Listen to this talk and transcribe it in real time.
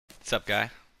What's up,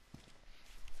 guy?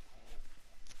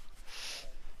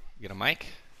 You got a mic?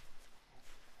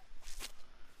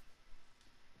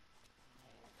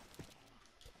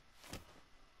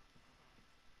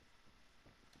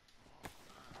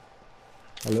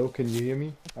 Hello, can you hear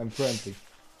me? I'm friendly.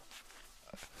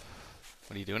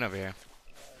 What are you doing over here?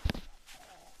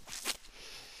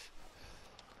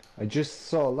 I just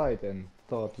saw a light and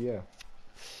thought, yeah,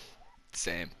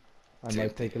 Same. I Same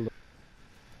might thing. take a look.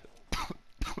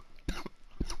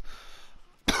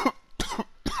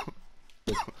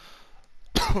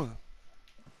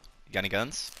 You got any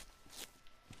guns?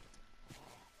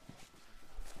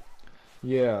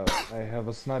 Yeah, I have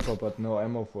a sniper but no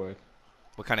ammo for it.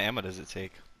 What kind of ammo does it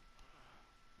take?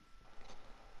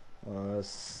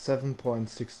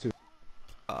 7.62.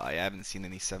 I haven't seen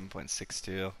any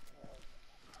 7.62.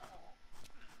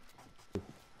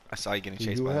 I saw you getting Do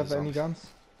chased you by those have any zombies. guns?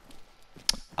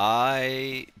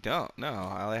 I don't know.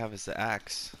 All I have is the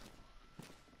axe.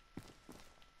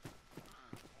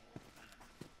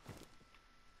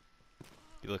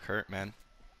 You look hurt, man.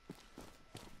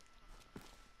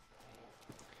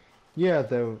 Yeah,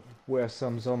 there were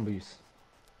some zombies.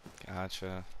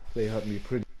 Gotcha. They hurt me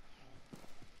pretty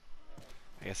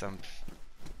I guess I'm...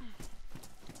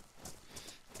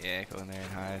 Yeah, go in there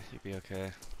and hide. You'll be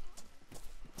okay.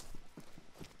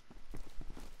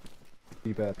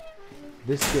 bad.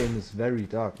 This game is very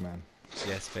dark, man.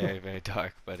 Yes, very, very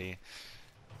dark, buddy.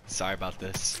 Sorry about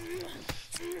this.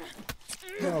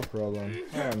 No problem.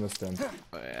 I understand.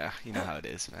 Oh, yeah, you know how it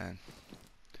is, man.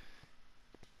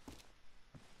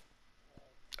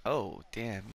 Oh, damn.